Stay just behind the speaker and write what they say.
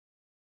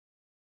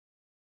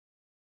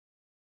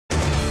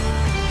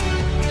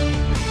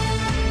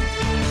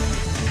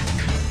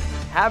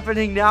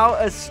Happening now,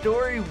 a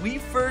story we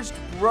first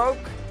broke.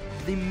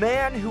 The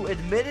man who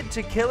admitted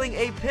to killing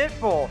a pit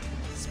bull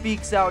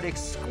speaks out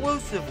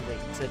exclusively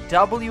to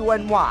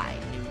WNY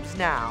News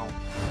Now.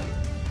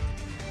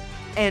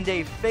 And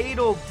a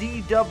fatal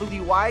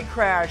DWI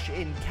crash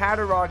in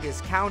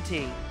Cattaraugus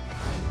County.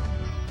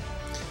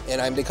 And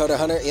I'm Dakota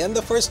Hunter in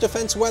the First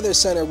Defense Weather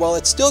Center. Well,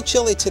 it's still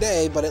chilly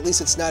today, but at least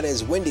it's not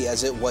as windy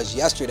as it was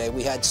yesterday.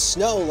 We had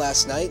snow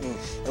last night, and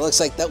it looks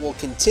like that will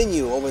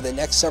continue over the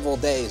next several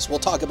days. We'll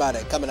talk about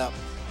it coming up.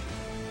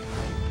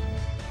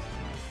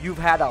 You've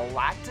had a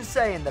lot to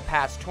say in the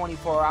past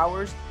 24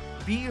 hours.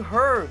 Be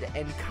heard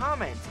and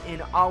comment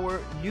in our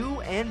new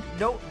and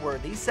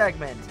noteworthy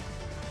segment.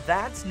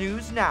 That's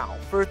News Now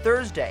for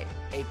Thursday,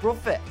 April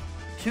 5th,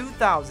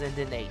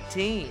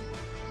 2018.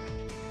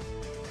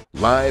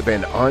 Live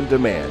and on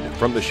demand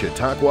from the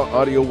Chautauqua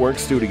Audio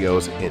Works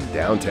studios in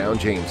downtown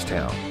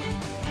Jamestown.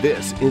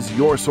 This is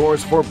your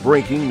source for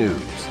breaking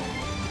news.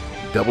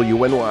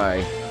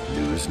 WNY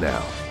News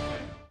Now.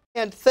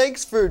 And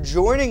thanks for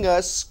joining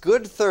us.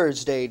 Good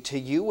Thursday to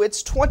you.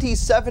 It's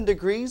 27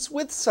 degrees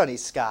with sunny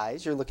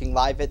skies. You're looking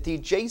live at the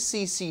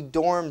JCC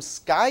Dorm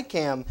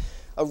Skycam.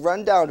 A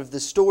rundown of the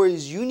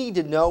stories you need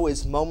to know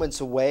is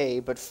moments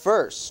away. But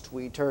first,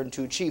 we turn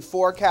to Chief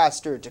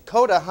Forecaster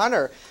Dakota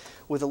Hunter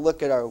with a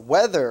look at our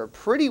weather.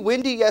 Pretty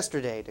windy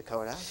yesterday,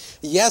 Dakota.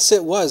 Yes,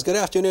 it was. Good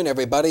afternoon,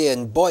 everybody.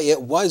 And boy,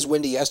 it was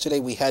windy yesterday.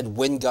 We had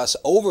wind gusts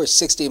over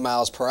 60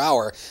 miles per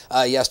hour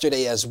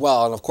yesterday as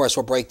well. And of course,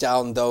 we'll break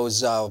down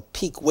those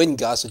peak wind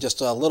gusts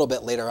just a little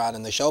bit later on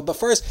in the show. But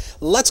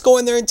first, let's go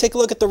in there and take a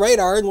look at the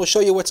radar, and we'll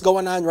show you what's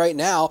going on right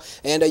now.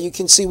 And you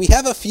can see we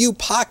have a few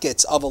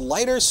pockets of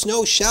lighter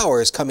snow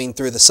showers coming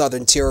through the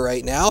southern tier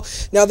right now.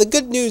 Now, the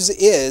good news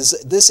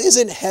is this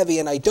isn't heavy,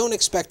 and I don't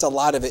expect a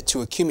lot of it to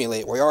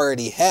accumulate. We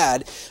already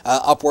had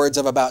upwards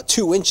of about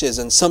 2 inches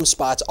in some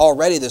spots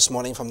already this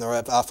morning from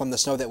the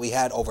snow that we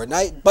had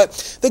overnight.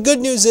 But the good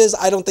news is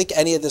I don't think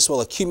any of this will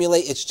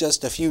accumulate. It's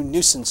just a few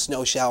nuisance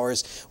snow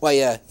showers while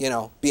you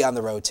be on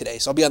the road today.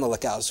 So I'll be on the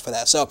lookout for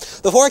that. So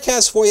the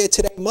forecast for you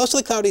today,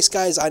 mostly cloudy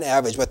skies on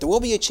average, but there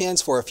will be a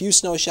chance for a few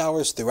snow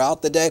showers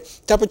throughout the day.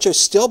 Temperatures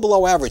still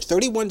below average,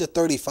 31 to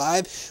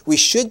 35. We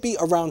should be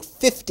around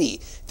 50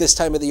 this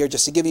time of the year,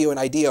 just to give you an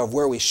idea of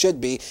where we should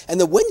be.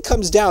 And the wind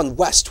comes down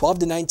west, 12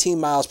 to 19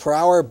 miles per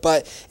hour,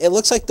 but it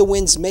looks like the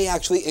winds may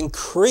actually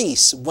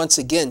increase once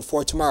again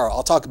for tomorrow.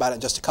 I'll talk about it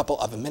in just a couple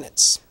of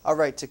minutes. All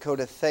right,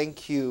 Dakota,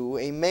 thank you.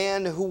 A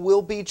man who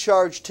will be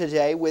charged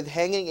today with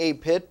hanging a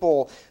pit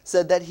bull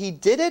said that he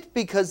did it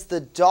because the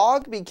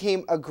dog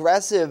became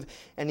aggressive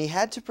and he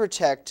had to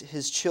protect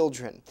his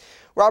children.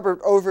 Robert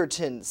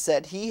Overton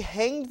said he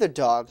hanged the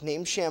dog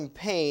named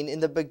Champagne in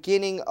the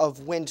beginning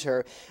of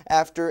winter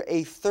after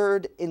a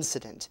third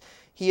incident.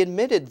 He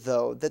admitted,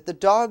 though, that the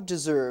dog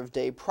deserved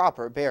a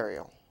proper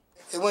burial.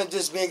 It wasn't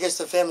just me against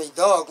the family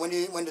dog. When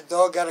the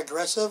dog got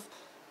aggressive,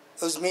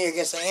 it was me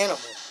against the animal.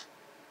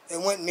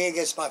 It wasn't me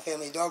against my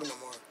family dog no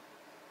more.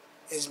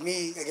 It's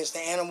me against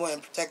the animal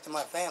and protecting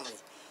my family.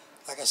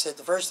 Like I said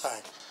the first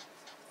time,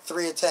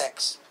 3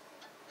 attacks.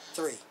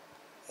 3.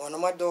 One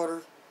on my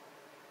daughter.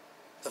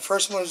 The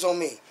first one was on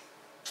me.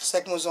 The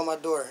second one was on my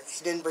daughter.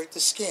 He didn't break the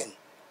skin,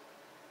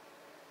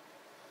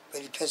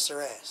 but he pinched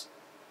her ass.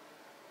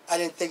 I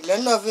didn't think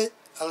nothing of it.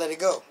 I let it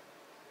go.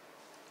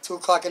 2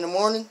 o'clock in the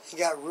morning, he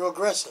got real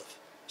aggressive.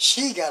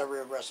 She got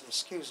real aggressive,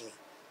 excuse me.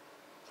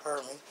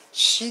 Pardon me.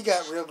 She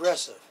got real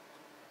aggressive.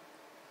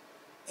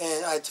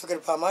 And I took it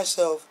upon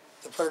myself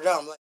to put her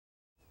down.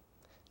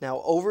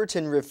 Now,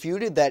 Overton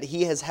refuted that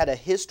he has had a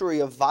history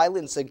of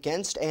violence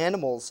against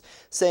animals,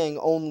 saying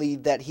only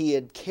that he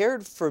had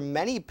cared for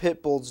many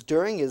pit bulls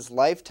during his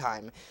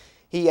lifetime.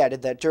 He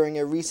added that during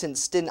a recent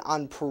stint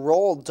on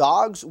parole,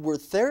 dogs were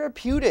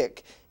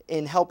therapeutic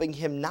in helping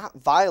him not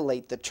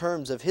violate the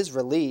terms of his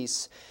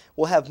release.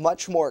 We'll have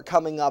much more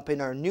coming up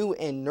in our new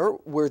and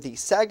noteworthy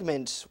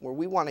segment where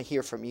we want to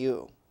hear from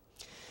you.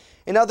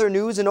 In other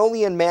news, an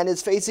Olean man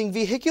is facing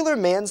vehicular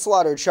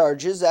manslaughter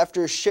charges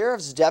after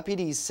sheriff's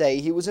deputies say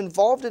he was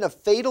involved in a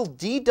fatal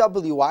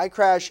DWI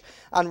crash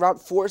on Route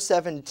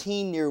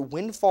 417 near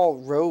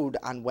Windfall Road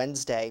on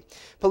Wednesday.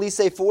 Police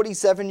say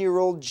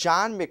 47-year-old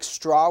John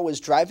McStraw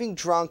was driving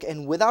drunk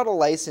and without a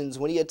license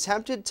when he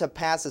attempted to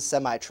pass a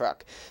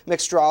semi-truck.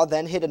 McStraw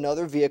then hit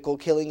another vehicle,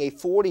 killing a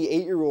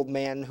 48-year-old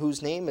man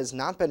whose name has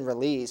not been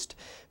released.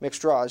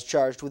 McStraw is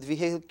charged with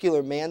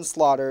vehicular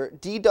manslaughter,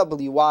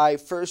 DWI,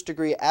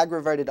 first-degree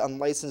aggravated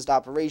unlicensed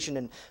operation,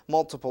 and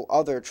multiple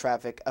other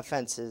traffic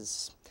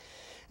offenses.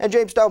 And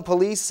Jamestown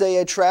police say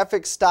a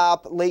traffic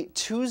stop late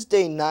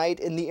Tuesday night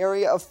in the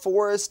area of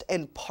Forest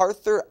and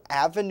Parther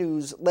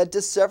Avenues led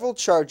to several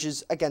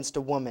charges against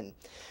a woman.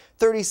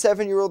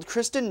 37-year-old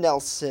Kristen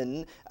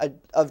Nelson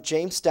of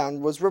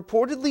Jamestown was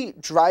reportedly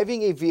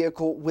driving a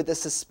vehicle with a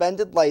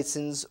suspended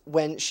license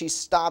when she was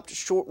stopped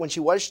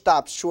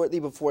shortly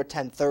before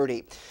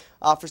 10:30.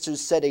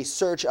 Officers said a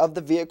search of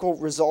the vehicle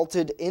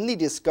resulted in the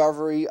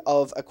discovery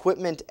of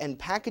equipment and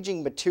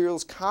packaging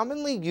materials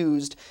commonly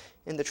used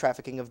in the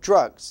trafficking of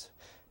drugs.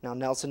 Now,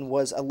 Nelson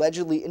was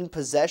allegedly in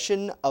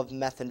possession of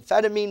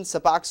methamphetamine,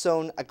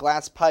 Suboxone, a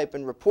glass pipe,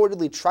 and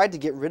reportedly tried to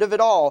get rid of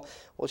it all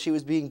while she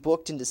was being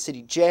booked into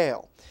city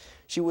jail.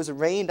 She was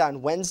arraigned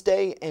on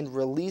Wednesday and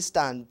released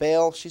on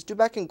bail. She's due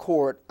back in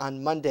court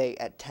on Monday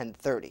at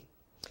 10:30.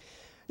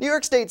 New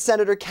York State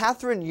Senator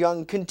Catherine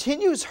Young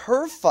continues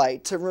her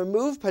fight to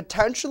remove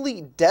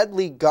potentially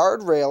deadly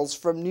guardrails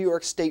from New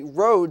York State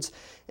roads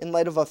in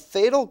light of a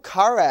fatal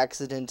car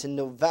accident in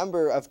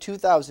November of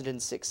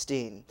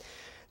 2016.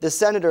 The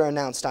senator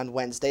announced on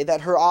Wednesday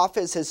that her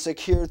office has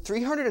secured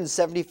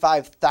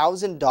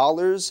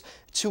 $375,000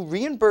 to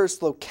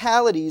reimburse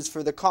localities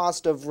for the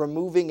cost of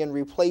removing and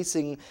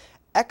replacing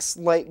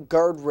X-Lite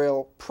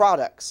guardrail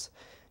products.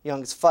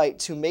 Young's fight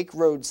to make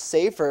roads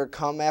safer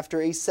come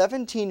after a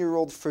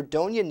 17-year-old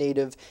Fredonia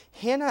native,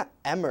 Hannah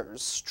Emmers,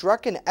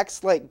 struck an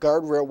X-Lite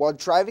guardrail while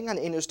driving on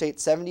Interstate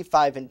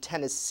 75 in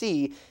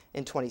Tennessee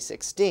in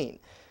 2016.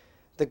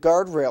 The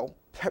guardrail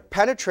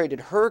penetrated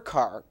her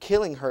car,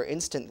 killing her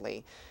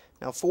instantly.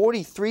 Now,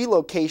 43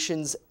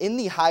 locations in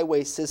the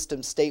highway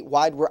system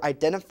statewide were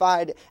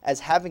identified as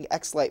having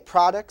X-Lite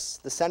products.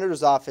 The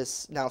senator's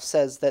office now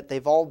says that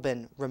they've all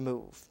been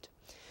removed.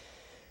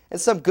 And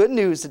some good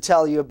news to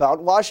tell you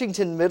about.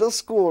 Washington Middle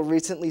School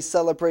recently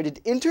celebrated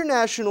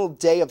International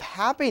Day of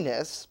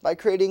Happiness by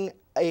creating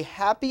a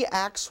Happy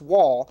Acts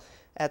wall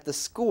at the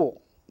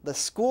school. The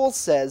school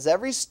says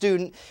every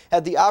student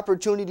had the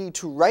opportunity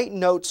to write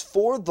notes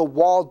for the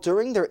wall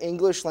during their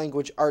English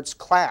language arts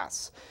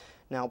class.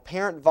 Now,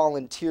 parent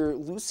volunteer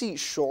Lucy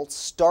Schultz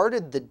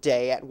started the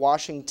day at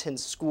Washington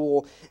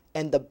School,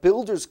 and the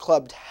Builders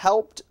Club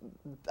helped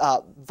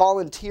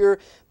volunteer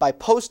by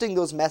posting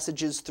those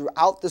messages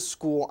throughout the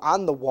school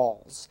on the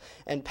walls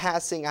and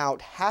passing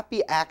out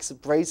Happy Acts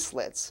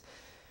bracelets.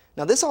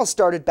 Now, this all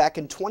started back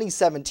in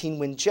 2017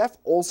 when Jeff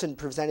Olson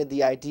presented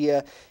the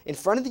idea in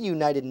front of the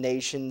United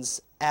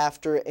Nations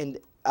after an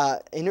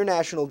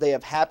International Day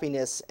of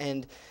Happiness,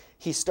 and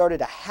he started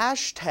a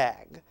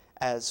hashtag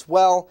as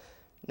well.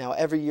 Now,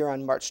 every year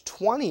on March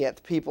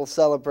 20th, people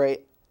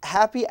celebrate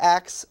Happy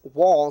Acts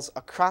walls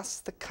across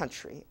the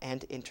country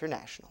and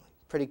internationally.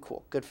 Pretty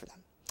cool. Good for them.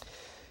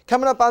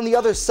 Coming up on the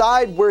other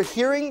side, we're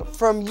hearing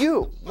from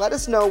you. Let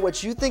us know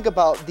what you think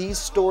about these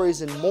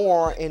stories and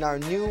more in our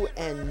new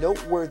and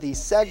noteworthy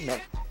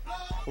segment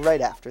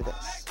right after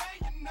this.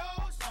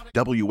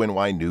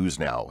 WNY News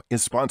Now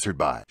is sponsored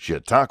by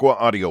Chautauqua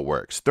Audio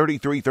Works,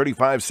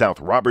 3335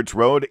 South Roberts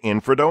Road in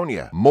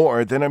Fredonia.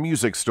 More than a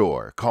music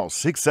store. Call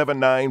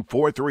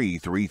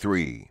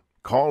 679-4333.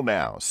 Call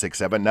now,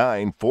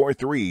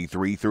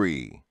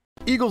 679-4333.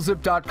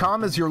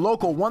 EagleZip.com is your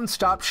local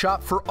one-stop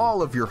shop for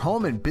all of your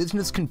home and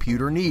business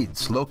computer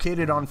needs.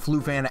 Located on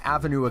Fluvan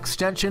Avenue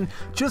Extension,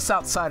 just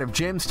outside of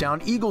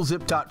Jamestown,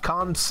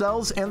 EagleZip.com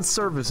sells and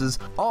services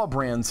all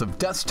brands of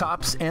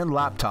desktops and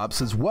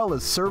laptops, as well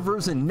as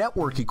servers and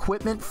network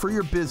equipment for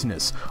your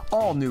business.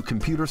 All new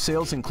computer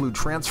sales include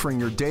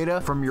transferring your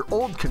data from your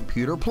old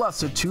computer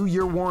plus a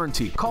 2-year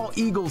warranty. Call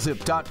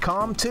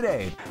EagleZip.com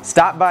today.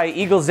 Stop by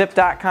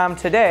EagleZip.com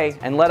today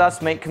and let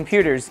us make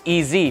computers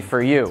easy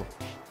for you.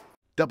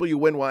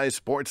 WNY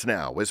Sports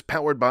Now is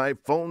powered by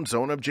Phone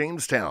Zone of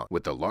Jamestown.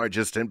 With the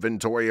largest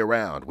inventory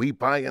around, we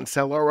buy and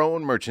sell our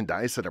own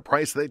merchandise at a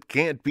price that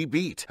can't be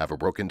beat. Have a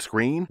broken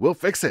screen? We'll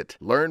fix it.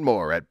 Learn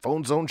more at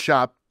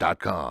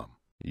phonezoneshop.com.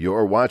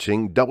 You're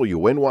watching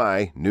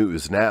WNY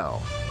News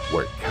Now,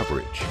 where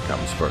coverage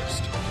comes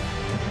first.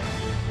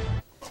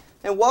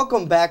 And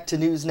welcome back to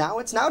News Now.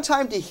 It's now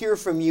time to hear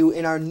from you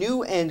in our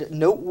new and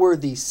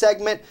noteworthy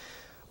segment.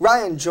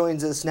 Ryan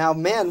joins us now.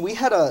 Man, we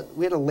had a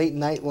late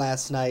night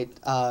last night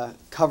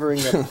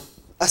covering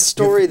a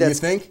story that's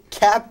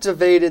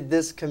captivated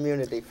this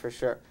community for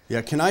sure.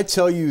 Yeah, can I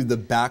tell you the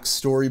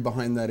backstory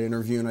behind that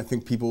interview? And I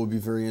think people would be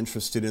very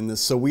interested in this.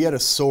 So we had a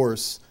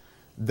source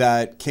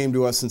that came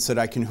to us and said,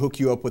 I can hook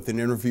you up with an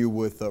interview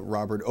with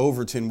Robert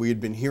Overton. We had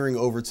been hearing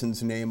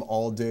Overton's name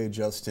all day,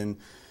 Justin,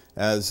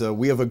 as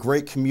we have a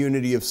great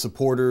community of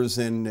supporters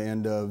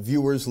and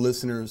viewers,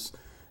 listeners,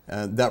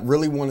 that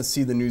really want to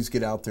see the news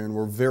get out there, and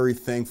we're very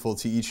thankful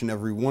to each and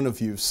every one of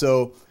you.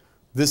 So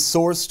this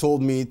source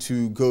told me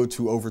to go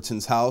to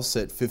Overton's house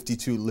at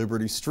 52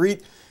 Liberty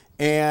Street,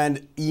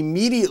 and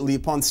immediately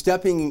upon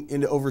stepping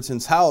into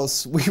Overton's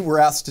house, we were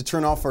asked to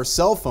turn off our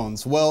cell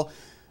phones. Well,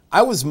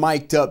 I was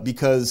mic'd up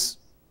because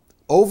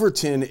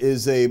Overton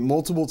is a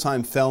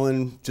multiple-time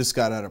felon, just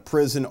got out of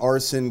prison,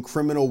 arson,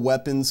 criminal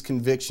weapons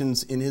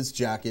convictions in his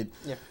jacket.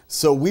 Yeah.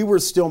 So we were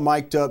still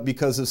mic'd up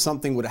because if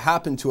something would have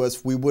happened to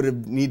us, we would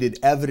have needed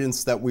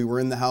evidence that we were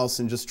in the house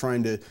and just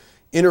trying to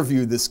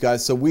interview this guy.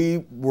 So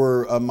we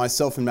were,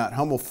 myself and Matt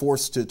Hummel,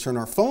 forced to turn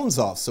our phones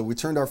off. So we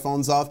turned our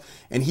phones off,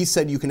 and he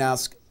said you can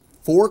ask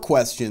 4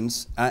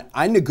 questions.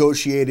 I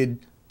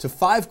negotiated to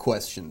 5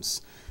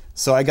 questions.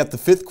 So I got the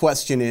 5th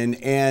question in,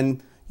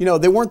 and you know,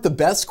 they weren't the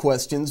best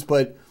questions,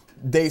 but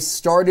they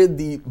started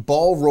the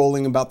ball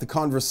rolling about the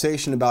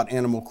conversation about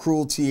animal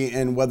cruelty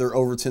and whether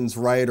Overton's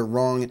right or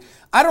wrong.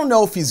 I don't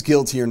know if he's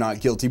guilty or not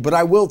guilty, but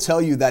I will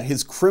tell you that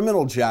his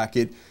criminal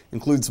jacket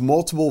includes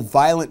multiple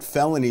violent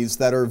felonies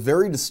that are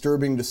very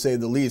disturbing to say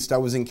the least. I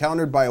was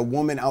encountered by a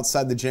woman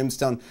outside the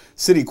Jamestown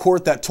City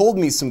Court that told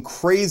me some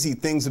crazy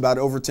things about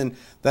Overton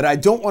that I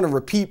don't want to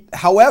repeat.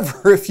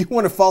 However, if you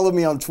want to follow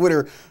me on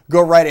Twitter,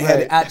 go right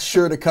ahead at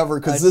Sure to Cover,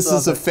 because this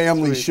is a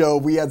family show.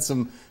 We had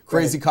some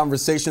crazy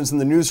conversations in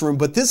the newsroom,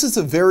 but this is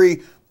a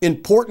very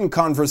important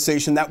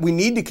conversation that we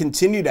need to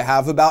continue to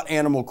have about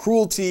animal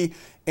cruelty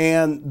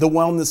and the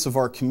wellness of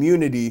our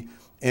community.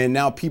 And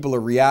now people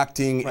are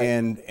reacting,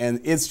 and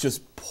it's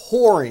just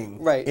pouring.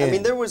 Right. in. I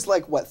mean, there was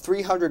like, what,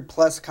 300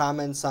 plus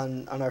comments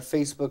on our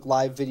Facebook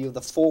Live video,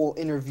 the full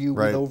interview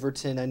with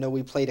Overton. I know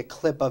we played a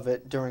clip of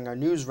it during our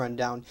news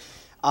rundown.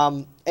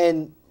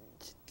 And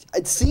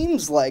it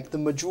seems like the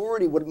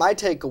majority, what my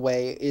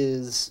takeaway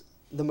is,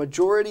 the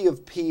majority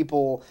of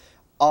people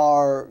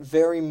are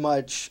very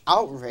much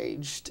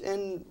outraged,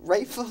 and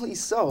rightfully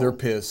so. They're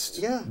pissed.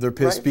 Yeah, they're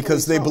pissed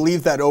because they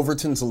believe that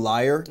Overton's a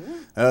liar.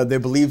 They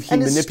believe he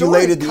and manipulated his the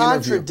story interview.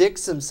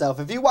 contradicts himself.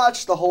 If you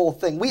watch the whole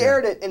thing, we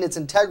aired it in its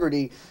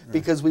integrity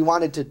because we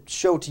wanted to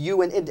show to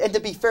you, and to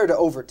be fair to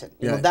Overton,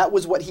 you know, that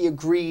was what he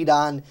agreed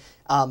on,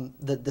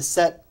 the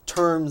set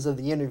terms of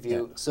the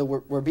interview. So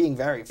we're being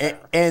very fair.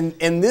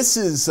 And this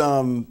is.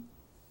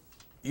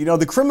 You know,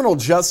 the criminal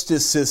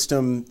justice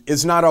system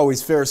is not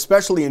always fair,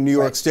 especially in New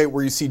York State,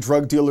 where you see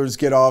drug dealers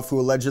get off who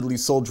allegedly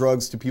sold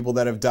drugs to people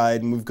that have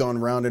died, and we've gone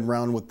round and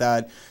round with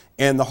that.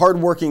 And the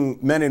hardworking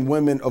men and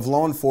women of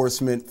law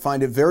enforcement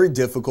find it very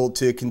difficult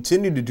to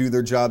continue to do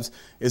their jobs,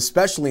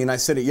 especially, and I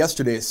said it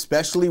yesterday,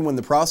 especially when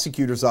the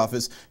prosecutor's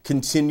office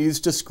continues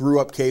to screw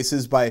up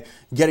cases by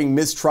getting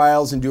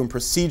mistrials and doing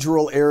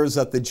procedural errors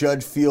that the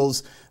judge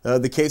feels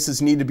the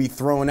cases need to be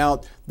thrown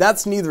out.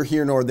 That's neither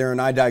here nor there,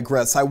 and I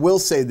digress. I will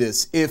say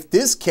this. If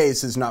this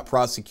case is not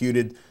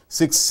prosecuted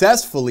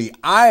successfully,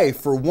 I,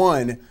 for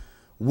one,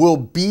 will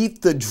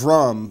beat the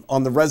drum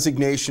on the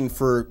resignation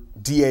for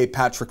DA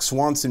Patrick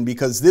Swanson,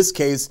 because this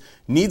case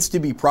needs to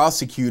be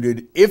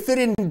prosecuted if it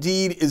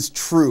indeed is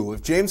true.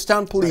 If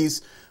Jamestown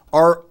police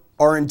are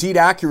indeed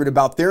accurate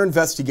about their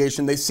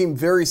investigation, they seem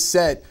very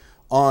set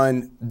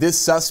on this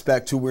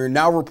suspect, who we're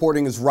now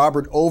reporting as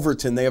Robert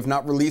Overton. They have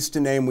not released a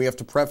name. We have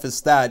to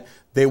preface that.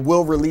 They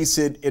will release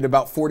it in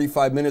about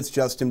 45 minutes,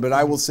 Justin, but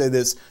I will say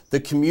this.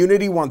 The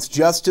community wants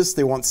justice.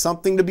 They want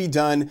something to be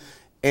done,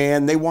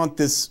 and they want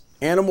this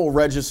animal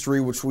registry,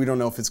 which we don't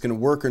know if it's going to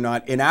work or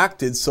not,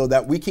 enacted so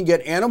that we can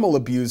get animal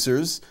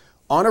abusers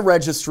on a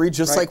registry,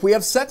 just like we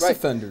have sex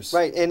offenders.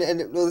 Right,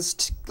 and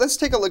let's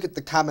take a look at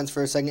the comments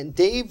for a second.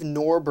 Dave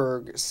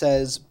Norberg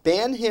says,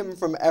 ban him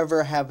from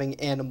ever having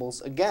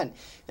animals again.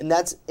 And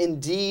that's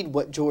indeed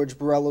what George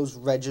Borrello's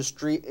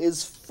registry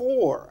is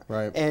for.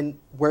 Right. And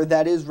where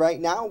that is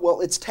right now,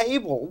 well, it's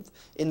tabled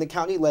in the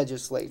county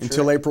legislature.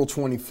 Until April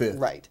 25th.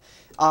 Right.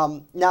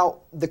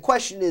 Now, the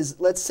question is,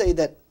 let's say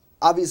that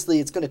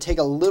obviously it's going to take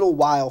a little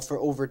while for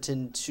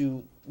Overton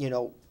to, you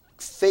know,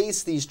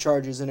 face these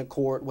charges in a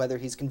court, whether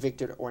he's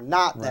convicted or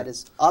not. That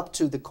is up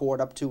to the court,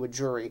 up to a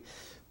jury.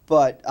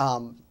 But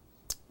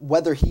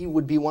whether he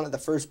would be one of the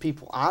first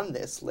people on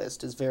this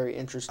list is very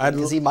interesting,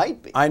 because he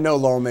might be. I know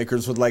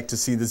lawmakers would like to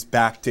see this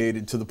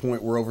backdated to the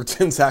point where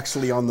Overton's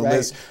actually on the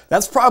list.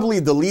 That's probably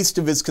the least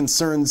of his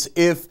concerns.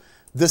 If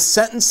the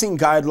sentencing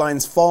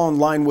guidelines fall in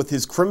line with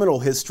his criminal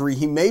history,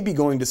 he may be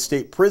going to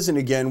state prison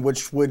again,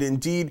 which would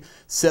indeed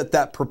set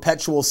that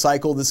perpetual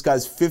cycle. This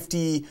guy's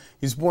 50.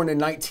 He's born in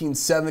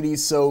 1970,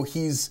 so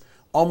he's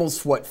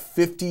almost, what,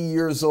 50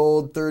 years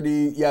old,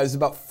 30? Yeah, he's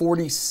about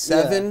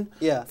 47,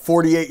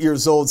 48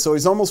 years old. So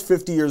he's almost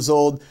 50 years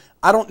old.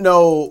 I don't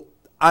know.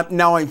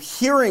 Now I'm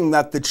hearing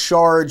that the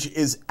charge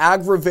is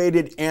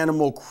aggravated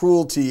animal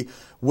cruelty,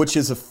 which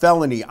is a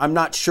felony. I'm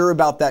not sure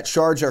about that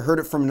charge. I heard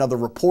it from another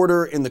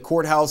reporter in the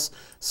courthouse.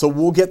 So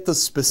we'll get the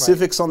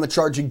specifics on the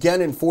charge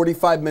again in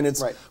 45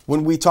 minutes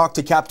when we talk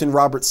to Captain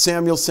Robert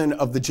Samuelson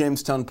of the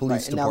Jamestown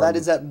Police Department. Now that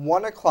is at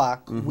 1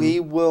 o'clock. We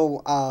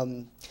will,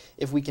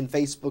 if we can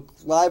Facebook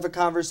Live a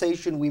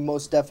conversation, we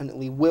most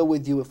definitely will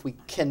with you. If we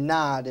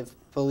cannot, if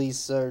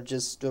police are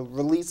just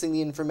releasing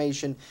the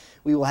information,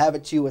 we will have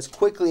it to you as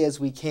quickly as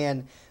we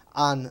can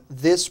on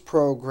this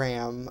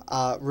program.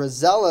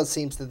 Rosella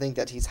seems to think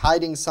that he's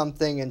hiding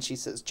something, and she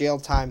says jail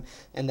time,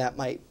 and that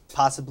might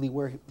possibly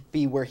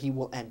be where he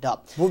will end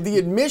up. Well, the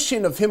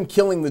admission of him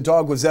killing the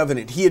dog was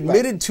evident. He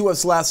admitted to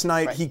us last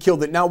night he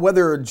killed it. Now,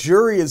 whether a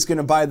jury is going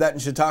to buy that in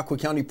Chautauqua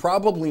County,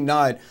 probably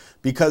not,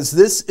 because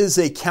this is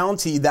a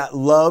county that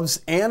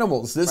loves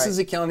animals. This is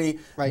a county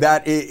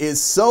that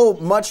is so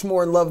much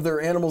more in love with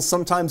their animals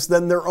sometimes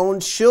than their own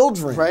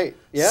children. Right.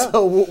 Yeah.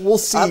 So we'll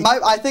see.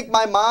 I think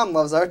my mom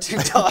loves our two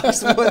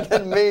dogs more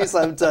than me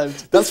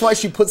sometimes. That's why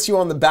she puts you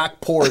on the back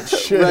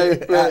porch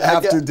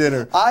after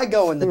dinner. I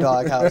go in the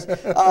doghouse.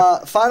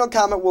 Final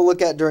comment we'll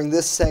look at during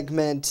this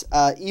segment.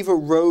 Eva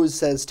Rose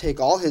says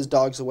take all his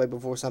dogs away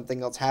before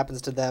something else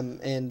happens to them.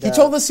 And he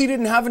told us he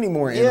didn't have any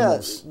more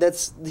animals.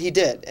 Yeah, he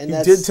did. And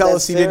he did tell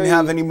us he didn't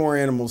have any more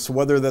animals. So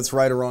whether that's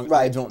right or wrong,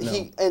 I don't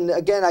know. And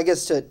again, I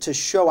guess to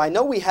show, I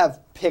know we have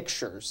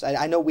pictures.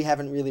 I know we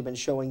haven't really been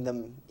showing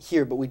them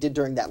here, but we did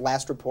during that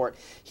last report.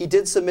 He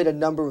did submit a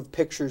number of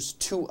pictures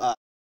to us.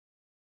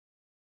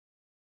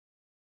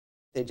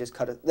 They just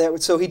cut it there.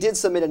 So he did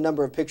submit a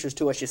number of pictures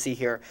to us, you see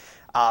here.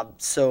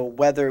 So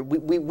whether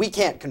we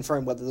can't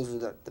confirm whether those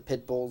are the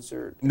pit bulls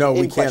or no,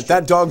 we can't.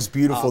 That dog's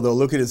beautiful though.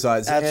 Look at his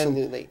eyes.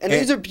 Absolutely, and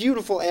these are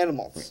beautiful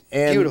animals.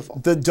 And beautiful.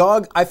 The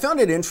dog. I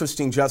found it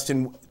interesting,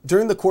 Justin,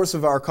 during the course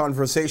of our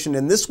conversation,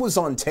 and this was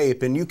on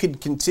tape, and you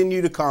could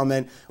continue to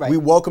comment. Right. We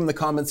welcome the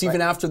comments even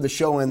after the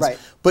show ends. Right.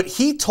 But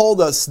he told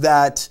us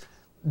that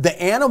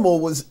the animal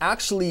was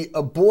actually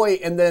a boy,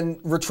 and then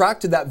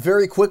retracted that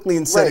very quickly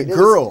and said a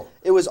girl.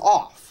 It was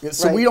off.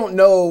 So we don't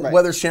know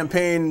whether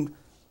Champagne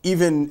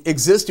even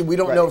existed. We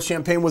don't know if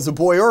Champagne was a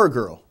boy or a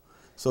girl.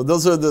 So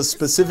those are the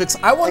specifics.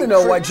 I want to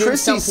know why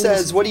Chrissy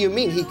says, what do you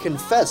mean? He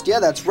confessed. Yeah,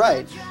 that's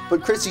right.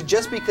 But Chrissy,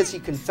 just because he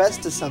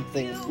confessed to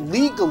something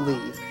legally,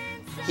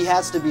 he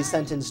has to be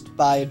sentenced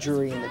by a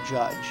jury and the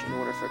judge in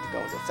order for it to go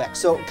into effect.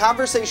 So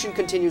conversation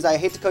continues. I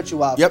hate to cut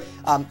you off. Yep.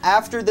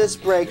 After this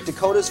break,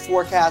 Dakota's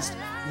forecast,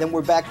 then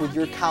we're back with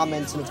your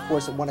comments, and of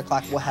course at 1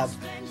 o'clock we'll have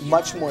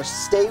much more.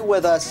 Stay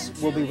with us.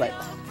 We'll be right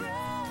back.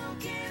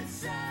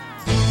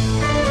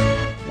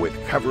 With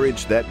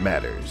coverage that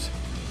matters,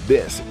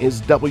 this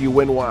is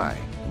WNY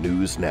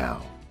News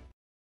Now.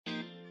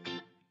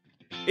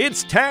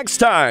 It's tax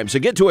time, so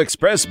get to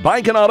Express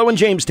Bike and Auto in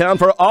Jamestown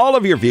for all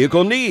of your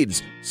vehicle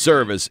needs.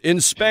 Service,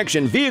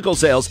 inspection, vehicle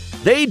sales,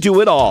 they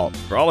do it all.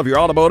 For all of your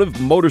automotive,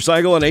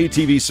 motorcycle, and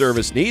ATV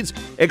service needs,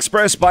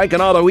 Express Bike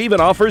and Auto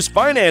even offers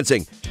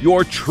financing.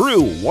 Your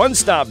true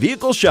one-stop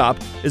vehicle shop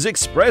is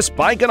Express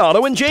Bike and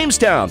Auto in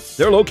Jamestown.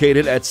 They're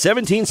located at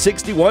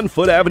 1761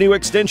 Foot Avenue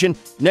Extension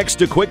next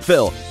to Quick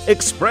Fill.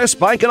 Express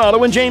Bike and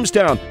Auto in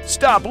Jamestown.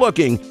 Stop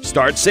looking,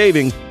 start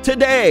saving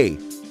today.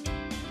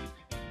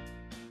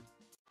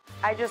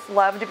 I just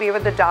love to be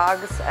with the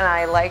dogs, and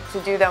I like to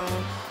do them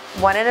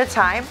one at a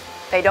time.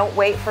 They don't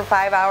wait for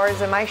 5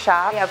 hours in my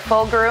shop. We have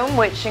full groom,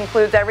 which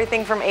includes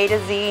everything from A to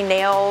Z,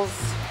 nails,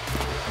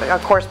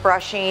 of course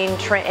brushing,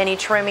 any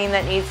trimming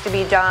that needs to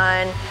be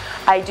done.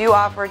 I do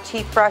offer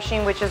teeth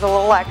brushing, which is a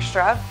little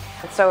extra.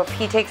 So if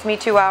he takes me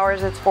 2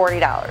 hours, it's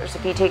 $40.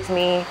 If he takes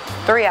me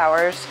 3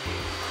 hours,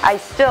 I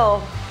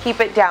still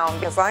keep it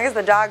down. As long as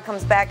the dog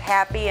comes back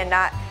happy and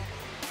not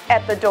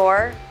at the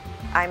door,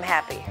 I'm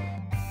happy.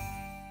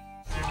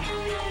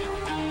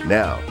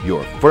 Now,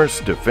 your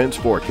first defense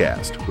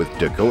forecast with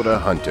Dakota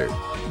Hunter.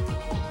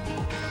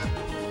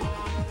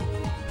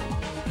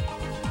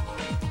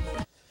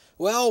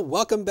 Well,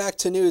 welcome back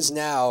to News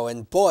Now,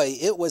 and boy,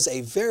 it was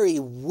a very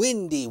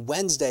windy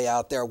Wednesday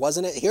out there,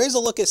 wasn't it? Here's a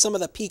look at some of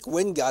the peak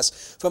wind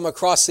gusts from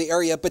across the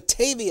area.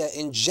 Batavia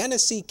in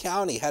Genesee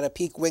County had a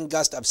peak wind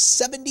gust of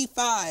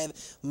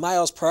 75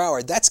 miles per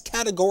hour. That's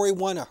Category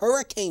 1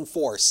 hurricane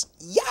force.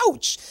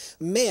 Youch!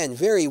 Man,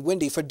 very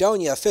windy.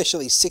 Fredonia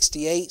officially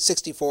 68,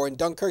 64 in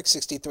Dunkirk,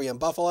 63 in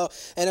Buffalo,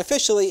 and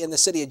officially in the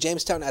city of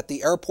Jamestown at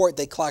the airport,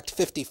 they clocked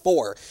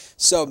 54.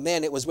 So,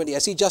 man, it was windy. I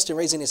see Justin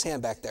raising his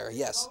hand back there.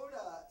 Yes.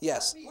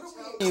 Yes.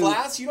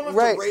 Class, you don't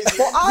have to raise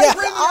well,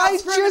 I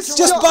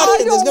just butt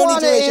in. There's no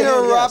need to raise your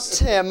hand. interrupt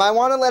him. I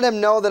want to let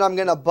him know that I'm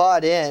going to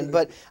butt in.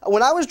 But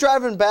when I was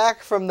driving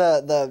back from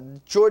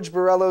the George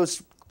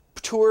Borello's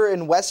tour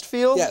in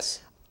Westfield,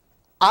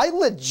 I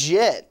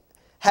legit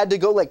had to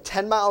go like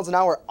 10 miles an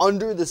hour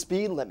under the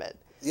speed limit.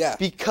 Yeah.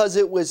 Because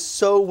it was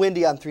so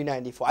windy on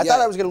 394. I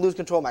thought I was going to lose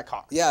control of my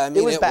car. Yeah, I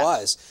mean, it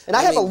was. And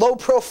I have a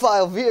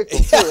low-profile vehicle,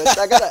 too.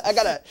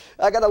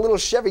 I got a little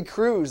Chevy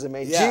Cruze. I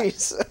mean,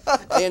 jeez.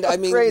 And, I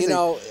mean, Crazy.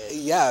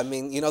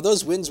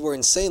 those winds were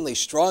insanely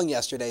strong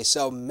yesterday.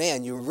 So,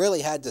 man, you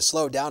really had to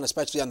slow down,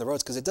 especially on the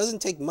roads, because it doesn't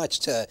take much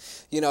to,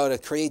 to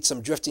create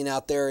some drifting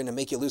out there and to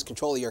make you lose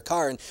control of your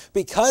car. And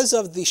because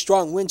of the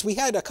strong winds, we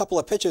had a couple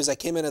of pictures that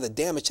came in of the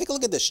damage. Take a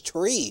look at this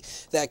tree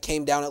that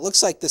came down. It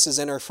looks like this is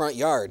in our front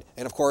yard.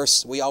 And, of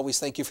course, we always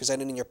thank you for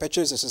sending in your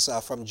pictures. This is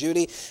from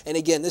Judy. And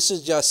again, this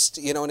is just,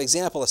 an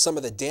example of some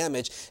of the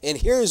damage. And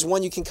here's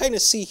one you can kind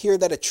of see here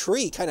that a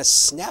tree kind of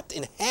snapped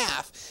in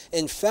half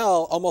and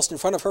fell almost in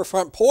front of her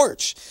front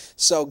porch.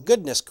 So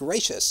goodness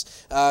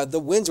gracious. The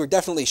winds were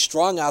definitely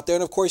strong out there.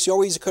 And of course, you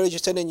always encourage you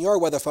to send in your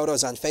weather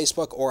photos on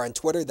Facebook or on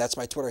Twitter. That's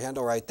my Twitter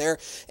handle right there.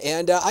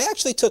 And I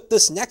actually took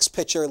this next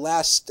picture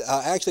I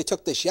actually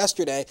took this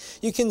yesterday.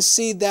 You can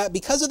see that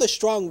because of the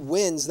strong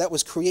winds, that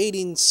was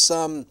creating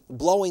some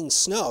blowing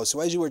snow. So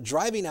as you were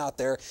driving out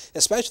there,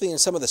 especially in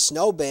some of the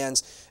snow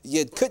bands,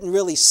 you couldn't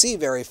really see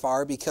very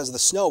far because the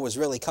snow was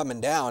really coming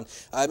down.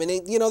 I mean,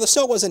 the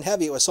snow wasn't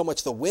heavy. It was so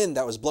much the wind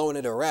that was blowing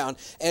it around.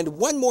 And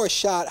one more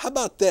shot. How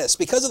about this?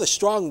 Because of the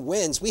strong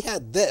winds, we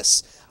had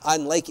this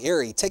on Lake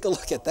Erie. Take a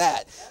look at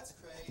that. That's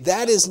crazy.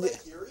 That is... Lake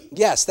Erie?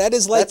 Yes, that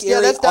is Lake Erie.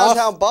 Yeah, that's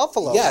downtown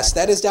Buffalo. Yes,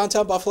 that is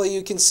downtown Buffalo.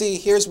 You can see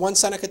here's one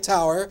Seneca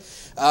Tower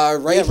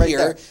right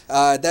here.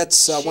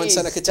 That's one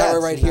Seneca Tower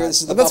right here.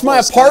 This is the that's Buffalo my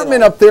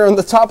apartment skyline. up there in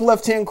the top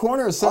left-hand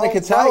corner of Seneca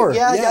Tower. Right.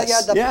 Yeah,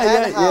 Yes. the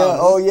penthouse.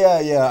 Oh, yeah.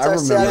 It's I our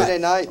remember. Saturday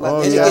night.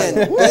 Oh, And yeah.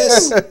 again,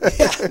 this,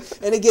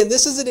 and again,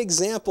 this is an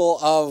example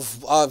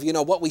of you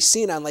know what we've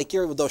seen on Lake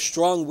Erie with those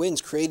strong winds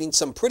creating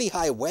some pretty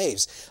high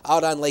waves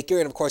out on Lake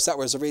Erie. And of course, that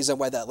was the reason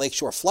why that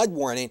lakeshore flood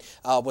warning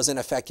was in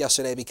effect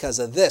yesterday, because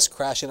of this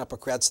crashing up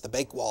across the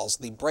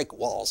break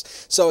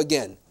walls. So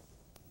again,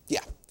 yeah,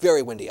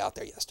 very windy out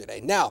there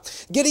yesterday. Now,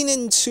 getting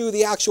into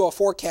the actual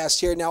forecast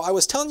here. Now, I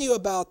was telling you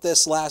about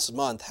this last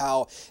month,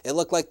 how it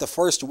looked like the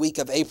first week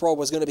of April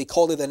was going to be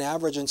colder than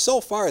average, and so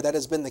far that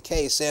has been the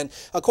case. And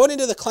according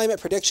to the Climate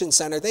Prediction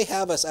Center, they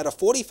have us at a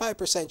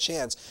 45%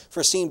 chance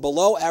for seeing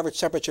below average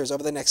temperatures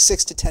over the next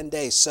 6 to 10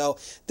 days. So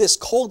this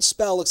cold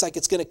spell looks like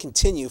it's going to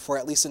continue for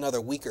at least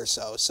another week or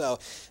so. So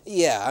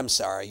yeah, I'm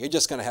sorry. You're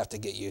just going to have to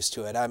get used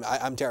to it.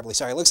 I'm terribly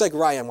sorry. It looks like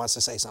Ryan wants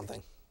to say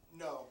something.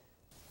 No.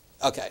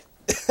 Okay.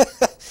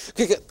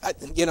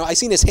 You know, I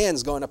seen his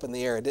hands going up in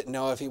the air. I didn't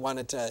know if he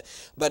wanted to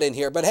butt in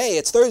here. But hey,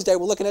 it's Thursday.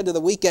 We're looking into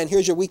the weekend.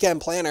 Here's your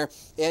weekend planner.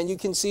 And you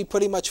can see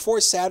pretty much for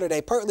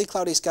Saturday, partly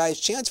cloudy skies,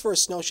 chance for a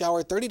snow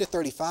shower, 30 to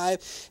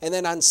 35. And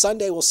then on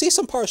Sunday, we'll see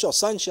some partial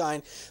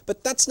sunshine,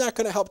 but that's not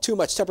going to help too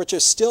much.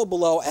 Temperatures still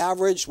below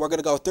average. We're going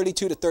to go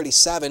 32 to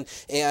 37.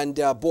 And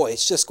boy,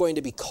 it's just going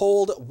to be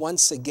cold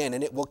once again.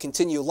 And it will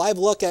continue. Live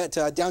look at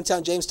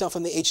downtown Jamestown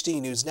from the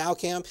HD News Now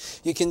cam.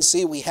 You can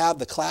see we have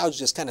the clouds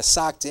just kind of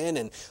socked in.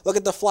 And look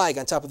at the flag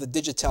on top of the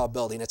Digital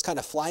building. It's kind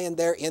of flying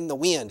there in the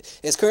wind.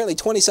 It's currently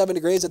 27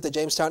 degrees at the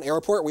Jamestown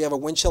Airport. We have a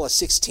wind chill of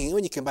 16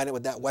 when you combine it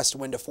with that west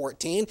wind of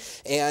 14,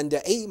 and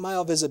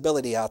 8-mile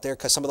visibility out there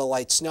because some of the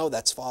light snow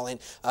that's falling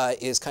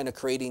is kind of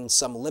creating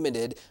some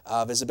limited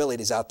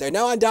visibilities out there.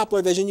 Now on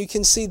Doppler vision, you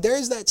can see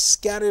there's that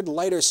scattered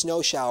lighter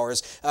snow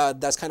showers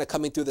that's kind of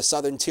coming through the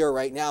southern tier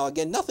right now.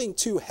 Again, nothing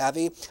too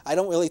heavy. I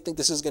don't really think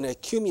this is going to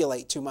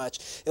accumulate too much.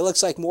 It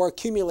looks like more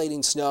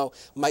accumulating snow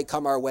might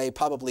come our way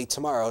probably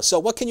tomorrow. So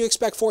what can you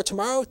expect for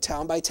tomorrow?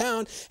 Town by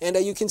town. And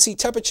you can see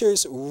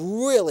temperatures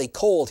really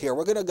cold here.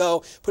 We're going to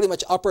go pretty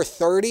much upper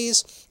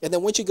 30s. And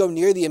then once you go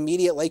near the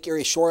immediate Lake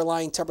Erie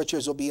shoreline,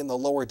 temperatures will be in the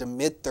lower to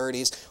mid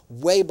 30s,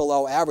 way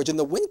below average. And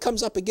the wind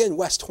comes up again,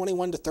 west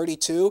 21 to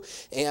 32.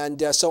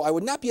 And so I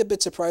would not be a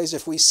bit surprised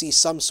if we see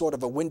some sort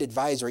of a wind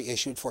advisory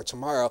issued for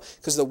tomorrow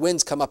because the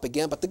winds come up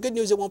again. But the good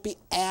news, it won't be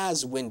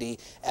as windy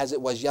as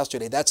it was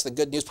yesterday. That's the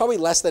good news. Probably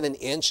less than an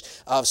inch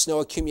of snow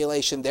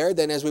accumulation there.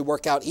 Then as we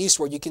work out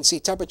eastward, you can see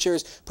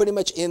temperatures pretty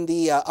much in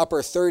the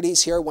upper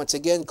 30s here. Once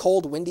again,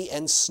 cold, windy,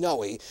 and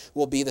snowy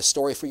will be the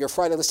story for your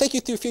Friday. Let's take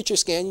you through Future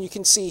Scan. You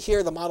can see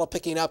here the model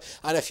picking up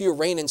on a few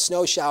rain and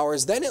snow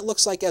showers. Then it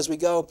looks like as we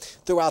go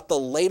throughout the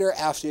later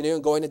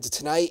afternoon going into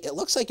tonight, it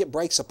looks like it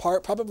breaks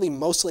apart. Probably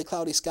mostly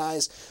cloudy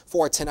skies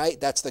for tonight.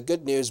 That's the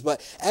good news.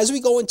 But as we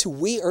go into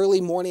wee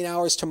early morning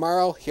hours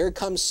tomorrow, here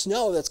comes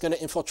snow that's going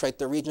to infiltrate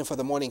the region for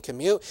the morning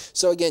commute.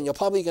 So again, you're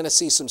probably going to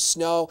see some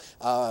snow,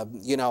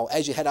 you know,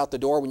 as you head out the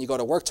door when you go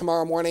to work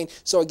tomorrow morning.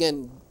 So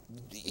again,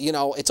 you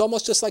know, it's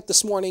almost just like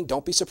this morning.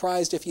 Don't be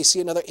surprised if you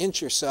see another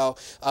inch or so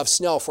of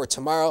snow for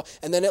tomorrow.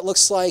 And then it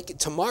looks like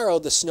tomorrow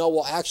the snow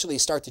will actually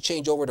start to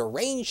change over to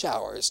rain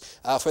showers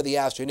for the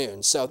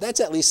afternoon. So that's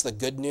at least the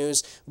good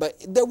news. But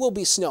there will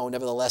be snow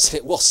nevertheless.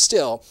 It will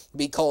still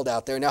be cold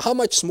out there. Now, how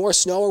much more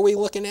snow are we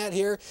looking at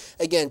here?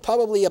 Again,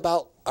 probably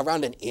about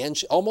around an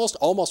inch, almost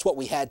what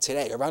we had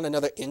today, around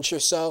another inch or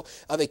so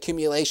of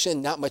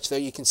accumulation. Not much there.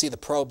 You can see the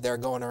probe there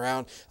going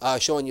around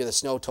showing you the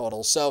snow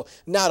totals. So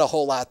not a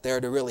whole lot there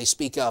to really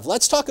speak of.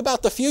 Let's talk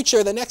about the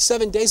future. The next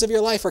 7 days of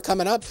your life are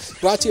coming up,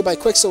 brought to you by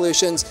Quick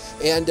Solutions.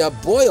 And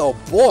boy, oh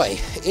boy,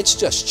 it's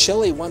just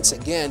chilly once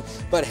again.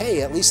 But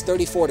hey, at least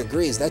 34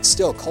 degrees. That's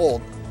still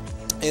cold.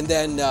 And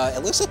then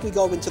it looks like we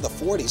go into the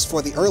 40s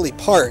for the early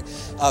part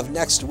of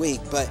next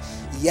week. But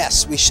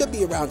yes, we should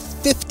be around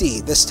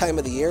 50 this time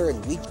of the year,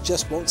 and we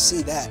just won't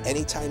see that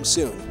anytime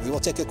soon. We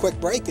will take a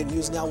quick break, and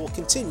News Now will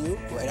continue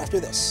right after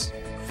this.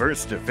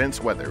 First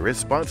Defense Weather is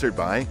sponsored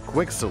by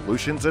Quick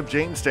Solutions of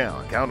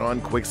Jamestown. Count on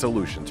Quick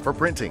Solutions for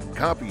printing,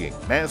 copying,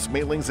 mass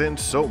mailings, and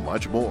so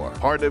much more.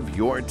 Part of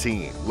your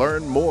team.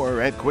 Learn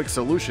more at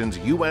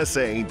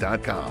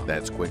QuickSolutionsUSA.com.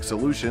 That's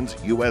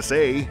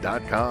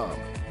QuickSolutionsUSA.com.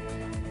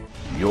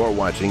 You're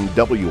watching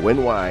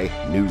WNY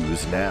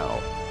News Now,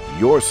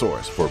 your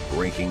source for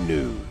breaking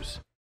news.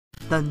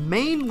 The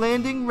Main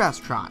Landing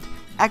Restaurant.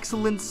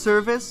 Excellent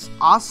service,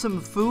 awesome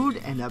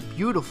food, and a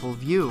beautiful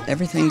view.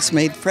 Everything's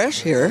made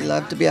fresh here. We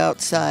love to be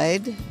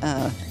outside,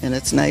 and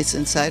it's nice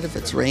inside if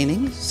it's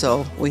raining,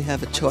 so we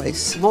have a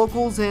choice.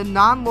 Locals and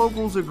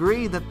non-locals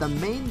agree that the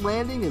Main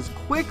Landing is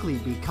quickly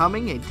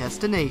becoming a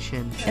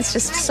destination. It's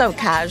just so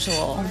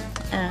casual,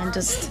 and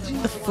just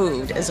the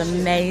food is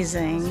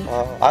amazing.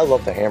 I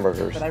love the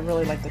hamburgers. But I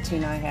really like the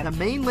tuna I had. The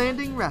Main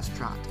Landing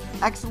Restaurant.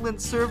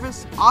 Excellent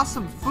service,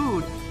 awesome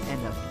food, and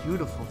a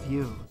beautiful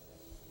view.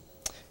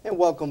 And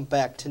welcome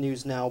back to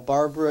News Now.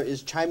 Barbara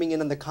is chiming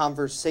in on the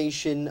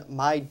conversation.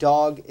 My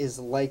dog is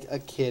like a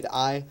kid.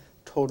 I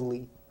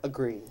totally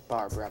agree,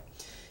 Barbara.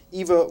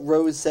 Eva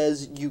Rose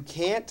says, you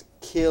can't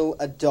kill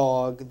a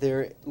dog.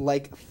 They're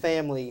like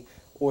family.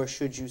 Or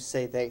should you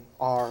say they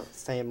are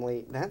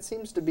family? That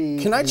seems to be...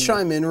 Can I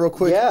chime in real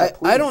quick? Yeah,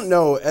 I don't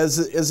know.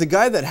 As a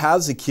guy that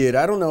has a kid,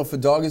 I don't know if a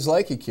dog is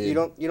like a kid. You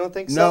don't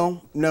think so?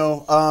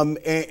 No.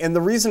 And the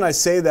reason I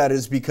say that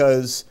is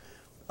because,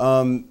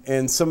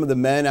 and some of the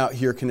men out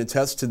here can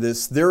attest to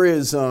this,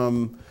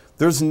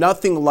 there's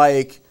nothing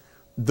like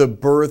the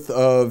birth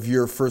of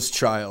your first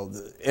child.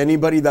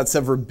 Anybody that's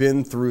ever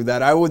been through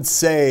that, I would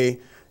say...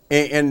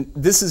 And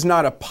this is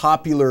not a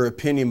popular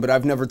opinion, but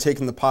I've never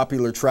taken the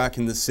popular track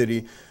in the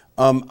city.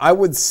 I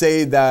would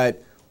say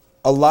that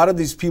a lot of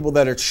these people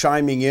that are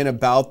chiming in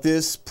about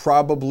this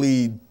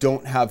probably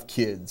don't have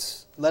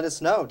kids. Let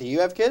us know. Do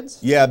you have kids?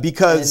 Yeah,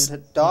 because...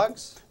 And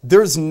dogs?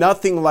 There's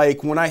nothing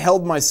like, when I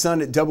held my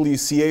son at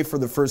WCA for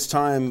the first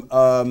time,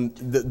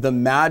 the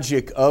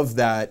magic of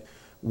that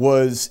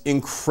was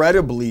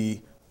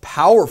incredibly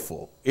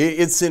powerful.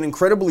 It's an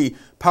incredibly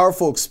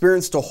powerful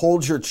experience to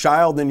hold your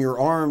child in your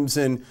arms,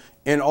 and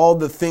all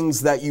the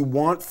things that you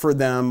want for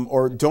them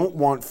or don't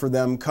want for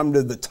them come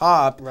to the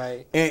top.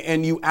 Right.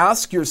 And you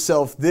ask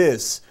yourself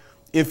this,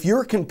 if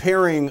you're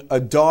comparing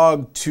a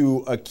dog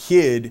to a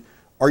kid,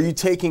 are you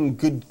taking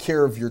good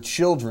care of your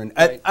children?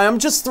 Right. I'm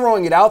just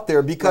throwing it out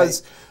there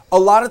because a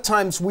lot of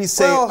times we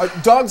say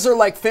dogs are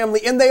like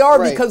family, and they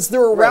are because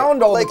they're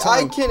around all the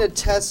time. I can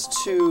attest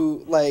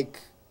to, like,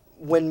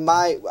 when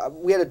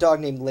we had a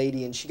dog named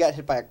Lady, and she got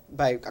hit by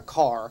a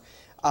car,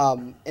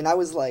 and I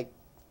was like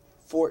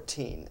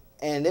 14,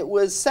 and it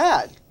was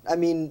sad. I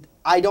mean,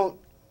 I don't,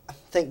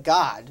 thank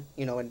God,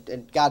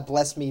 and God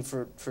bless me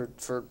for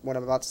what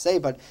I'm about to say,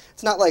 but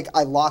it's not like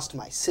I lost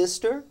my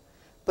sister,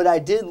 but I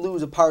did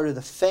lose a part of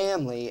the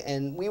family,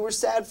 and we were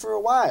sad for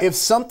a while. If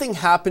something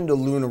happened to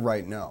Luna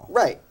right now,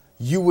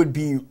 you would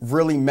be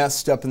really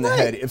messed up in the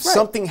head. If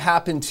something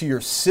happened to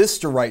your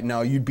sister right now,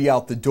 you'd be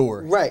out the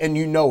door. And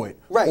you know it.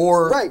 Right.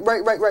 So, I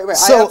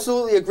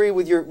absolutely agree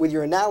with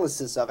your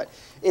analysis of it.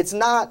 It's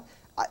not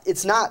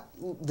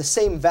the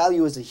same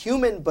value as a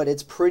human, but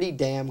it's pretty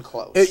damn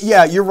close.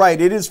 Yeah, you're right.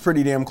 It is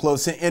pretty damn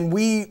close. And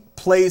we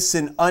place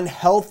an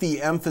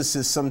unhealthy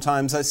emphasis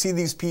sometimes. I see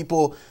these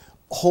people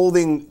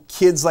holding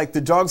kids like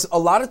the dogs. A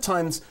lot of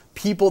times,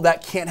 people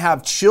that can't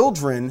have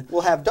children will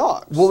have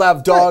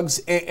dogs.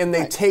 And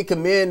they take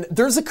them in.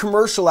 There's a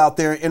commercial out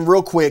there, and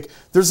real quick,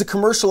 there's a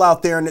commercial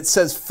out there, and it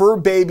says fur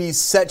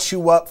babies set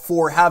you up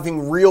for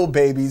having real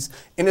babies,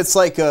 and it's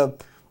like a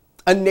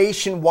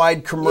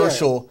nationwide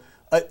commercial.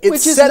 It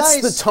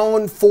sets the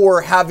tone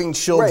for having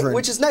children. Right,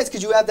 which is nice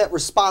because you have that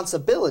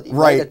responsibility.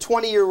 Right. A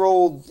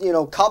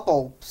 20-year-old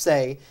couple,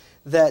 say,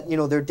 that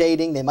they're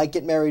dating, they might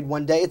get married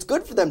one day. It's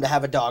good for them to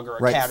have a dog or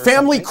a cat or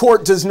Family something.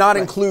 court does not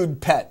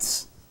include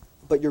pets.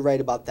 But you're right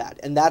about that,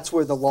 and that's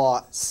where the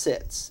law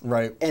sits.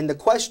 Right. And the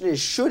question is,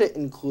 should it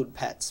include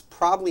pets?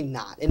 Probably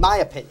not. In my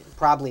opinion,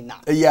 probably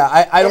not. Yeah,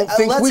 I don't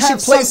think we should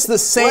place the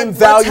same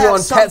value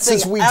on pets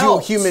as we do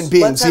human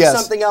beings. Let's have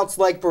something else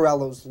like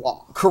Borello's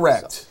Law.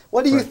 Correct. So,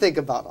 what do you think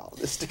about all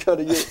this,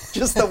 Dakota? You're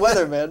just the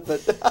weatherman,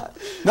 but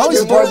no,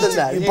 you're more than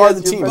that. You're part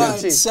of the team.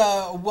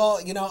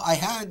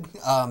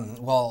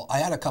 I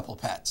had a couple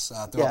pets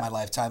throughout my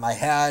lifetime.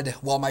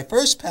 My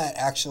first pet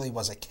actually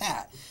was a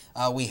cat.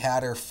 We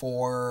had her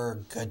for,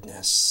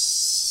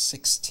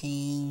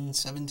 16,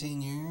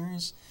 17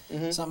 years,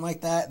 something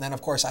like that. And then,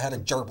 of course, I had a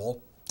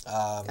gerbil.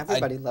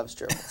 Everybody loves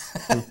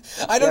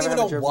gerbils. I don't even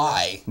know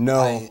why.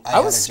 No, I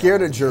was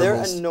scared of gerbils.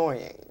 They're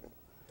annoying.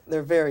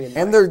 They're very annoying.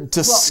 And they're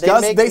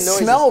disgusting. They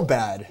smell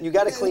bad. You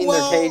got to clean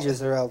their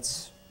cages or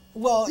else.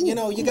 Well,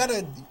 you got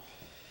to...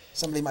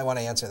 Somebody might want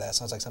to answer that.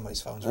 Sounds like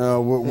somebody's phone's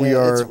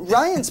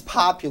Ryan's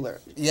popular.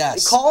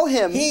 Yes. Call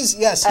him. He's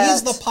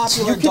the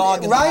popular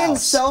dog in the house.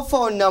 Ryan's cell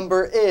phone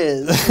number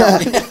is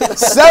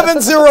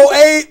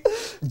 708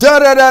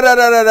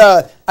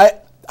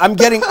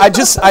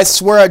 I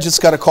swear I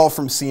just got a call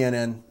from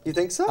CNN. You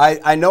think so?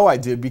 I know I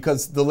did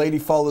because the lady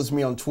follows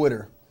me on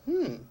Twitter.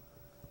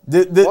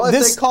 If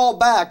they call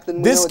back,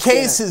 then this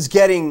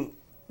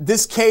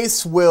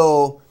case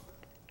will,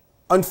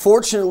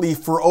 unfortunately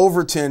for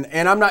Overton,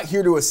 and I'm not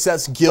here to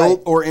assess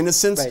guilt or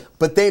innocence,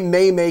 but they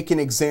may make an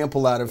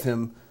example out of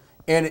him.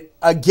 And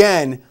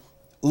again,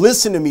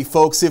 listen to me,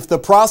 folks. If the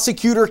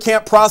prosecutor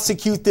can't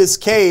prosecute this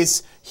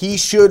case, he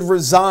should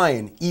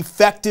resign,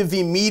 effective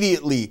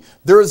immediately.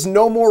 There is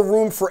no more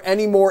room for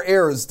any more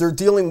errors. They're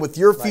dealing with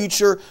your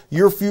future,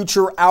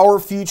 our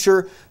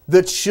future,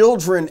 the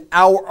children,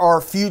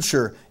 our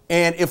future.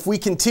 And if we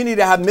continue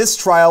to have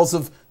mistrials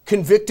of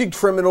convicted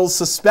criminals,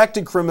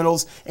 suspected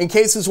criminals, in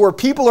cases where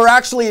people are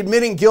actually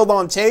admitting guilt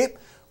on tape,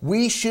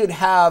 we should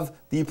have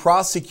the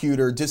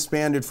prosecutor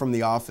disbanded from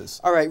the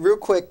office. All right, real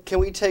quick, can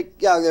we take...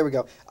 Yeah, there we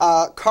go.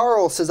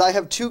 Carl says, I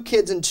have 2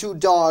 kids and 2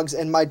 dogs,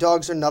 and my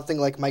dogs are nothing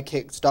like my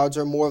kids. Dogs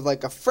are more of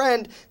like a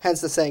friend, hence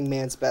the saying,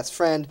 man's best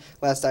friend.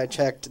 Last I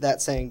checked, that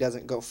saying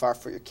doesn't go far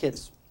for your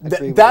kids.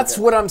 That's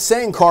what I'm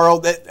saying,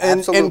 Carl.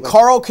 And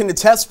Carl can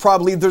attest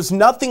probably, there's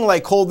nothing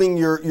like holding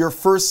your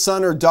first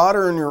son or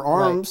daughter in your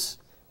arms.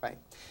 Right.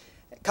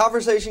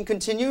 Conversation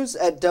continues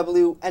at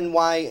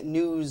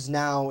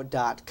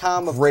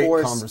WNYNewsNow.com. Of Great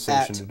course, conversation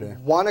at today.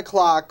 1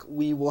 o'clock,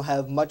 we will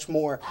have much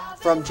more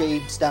from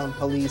Jamestown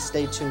Police.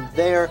 Stay tuned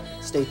there.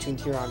 Stay tuned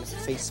here on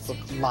Facebook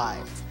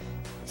Live.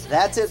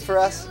 That's it for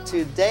us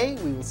today.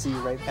 We will see you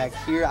right back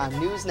here on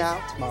News Now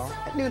tomorrow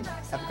at noon.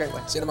 Have a great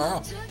one. See you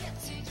tomorrow.